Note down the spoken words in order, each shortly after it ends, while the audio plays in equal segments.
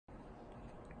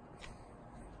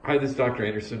Hi, this is Dr.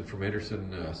 Anderson from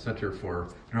Anderson Center for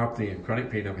Neuropathy and Chronic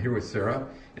Pain. I'm here with Sarah.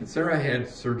 And Sarah had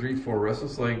surgery for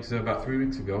restless legs about 3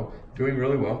 weeks ago, doing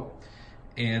really well.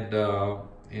 And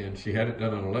she had it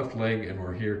done on her left leg, and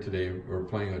we're here today. We're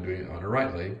planning on doing it on her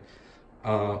right leg.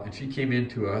 And she came in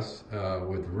to us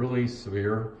with really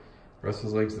severe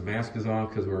restless legs. The mask is on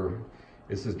because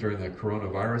this is during the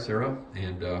coronavirus era.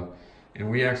 And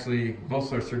we actually,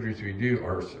 most of our surgeries we do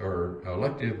are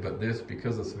elective, but this,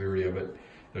 because of the severity of it,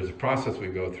 there's a process we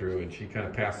go through, and she kind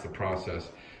of passed the process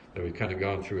that we've kind of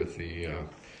gone through with the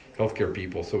healthcare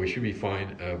people, so we should be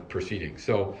fine proceeding.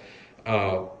 So,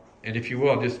 and if you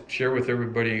will, just share with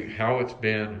everybody how it's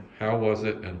been, how was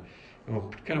it, and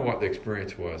kind of what the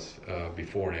experience was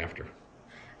before and after.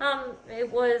 I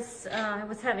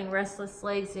was having restless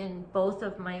legs in both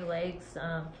of my legs,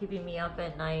 keeping me up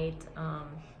at night,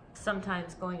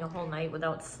 sometimes going a whole night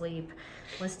without sleep.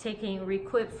 Was taking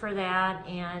Requip for that,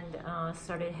 and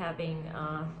started having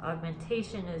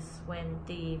augmentation, is when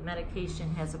the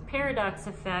medication has a paradox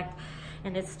effect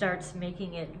and it starts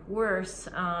making it worse.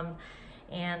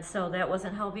 And so that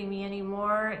wasn't helping me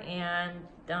anymore, and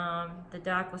the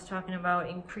doc was talking about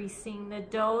increasing the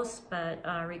dose, but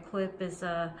Requip is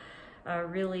a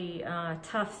really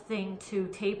tough thing to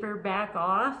taper back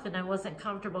off, and I wasn't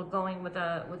comfortable going with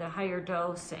a higher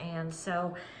dose. And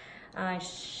so I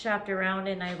shopped around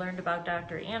and I learned about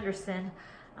Dr. Anderson.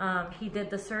 He did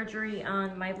the surgery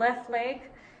on my left leg,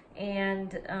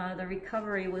 and the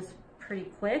recovery was pretty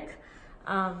quick.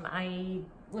 I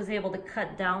was able to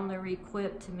cut down the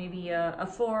Requip to maybe a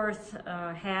fourth,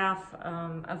 half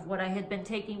of what I had been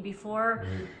taking before.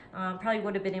 Probably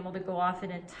would have been able to go off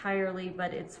it entirely,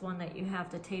 but it's one that you have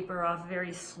to taper off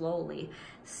very slowly.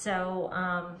 So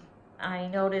I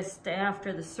noticed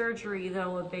after the surgery,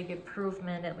 though, a big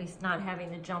improvement, at least not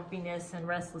having the jumpiness and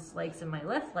restless legs in my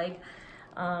left leg.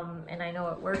 And I know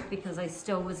it worked because I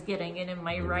still was getting it in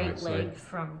my right leg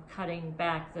from cutting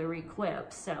back the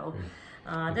Requip. So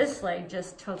this leg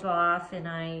just took off, and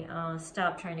I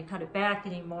stopped trying to cut it back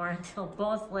anymore until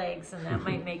both legs, and that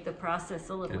might make the process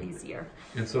a little easier.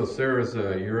 And so Sarah's,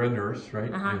 you're a nurse,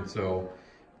 right? And so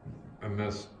I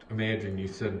must imagine you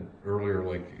said earlier,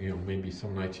 like, maybe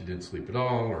some nights you didn't sleep at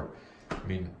all, or, I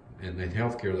mean, and in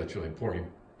healthcare, that's really important.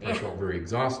 I felt very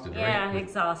exhausted, right? Yeah,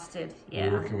 exhausted, yeah.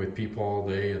 You're working with people all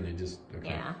day, and they just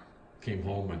came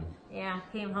home, and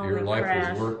came home your and life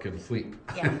crashed. was work and sleep,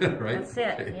 yeah, right? That's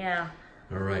it, yeah.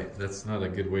 All right, that's not a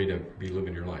good way to be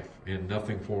living your life, and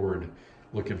nothing forward,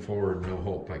 looking forward, no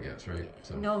hope, I guess, right?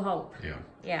 So, no hope.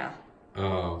 Yeah.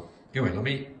 Anyway, let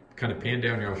me kind of pan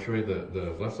down here. I'll show you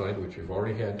the left side, which we've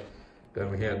already had. Then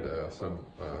we had some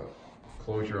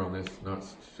closure on this, not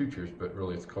sutures, but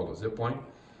really it's called a zip line.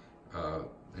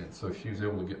 And so she was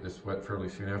able to get this wet fairly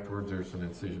soon afterwards. There's an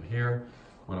incision here,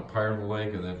 one up higher in the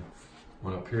leg, and then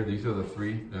one up here. These are the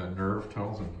three nerve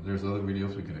tunnels, and there's other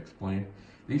videos we can explain.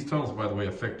 These tunnels, by the way,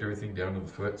 affect everything down to the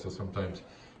foot, so sometimes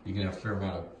you can have a fair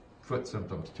amount of foot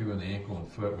symptoms too in the ankle and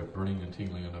foot with burning and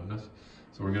tingling and numbness.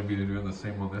 So we're going to be doing the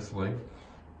same on this leg.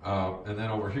 And then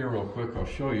over here real quick, I'll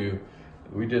show you,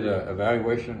 we did an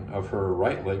evaluation of her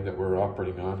right leg that we're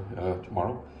operating on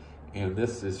tomorrow. And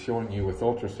this is showing you with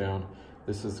ultrasound.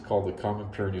 This is called the common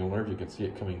peroneal nerve. You can see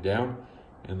it coming down,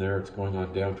 and there it's going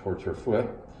on down towards her foot.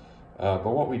 But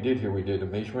what we did here, we did a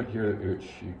measurement here, which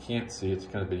you can't see, it's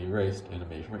kind of been erased, and a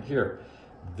measurement here.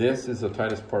 This is the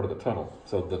tightest part of the tunnel.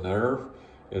 So the nerve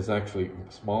is actually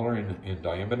smaller in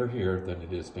diameter here than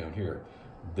it is down here.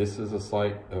 This is a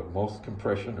site of most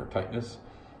compression or tightness,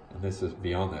 and this is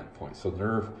beyond that point. So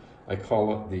nerve, I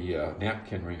call it the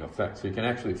napkin ring effect. So you can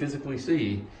actually physically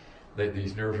see that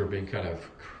these nerves are being kind of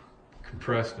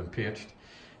compressed and pinched.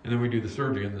 And then we do the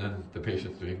surgery, and then the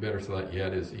patient's doing better, so that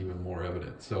yet is even more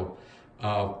evident. So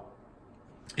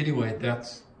anyway,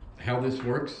 that's how this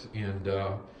works, and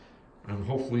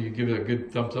hopefully you give it a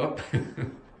good thumbs up.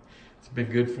 It's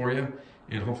been good for you,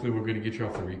 and hopefully we're going to get you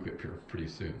off the Requip here pretty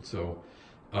soon. So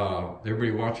everybody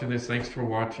watching this, thanks for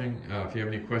watching. If you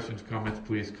have any questions, comments,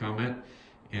 please comment.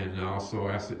 And I also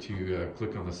ask that you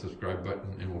click on the subscribe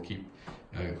button, and we'll keep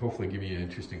hopefully giving you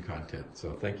interesting content.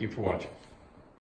 So thank you for watching.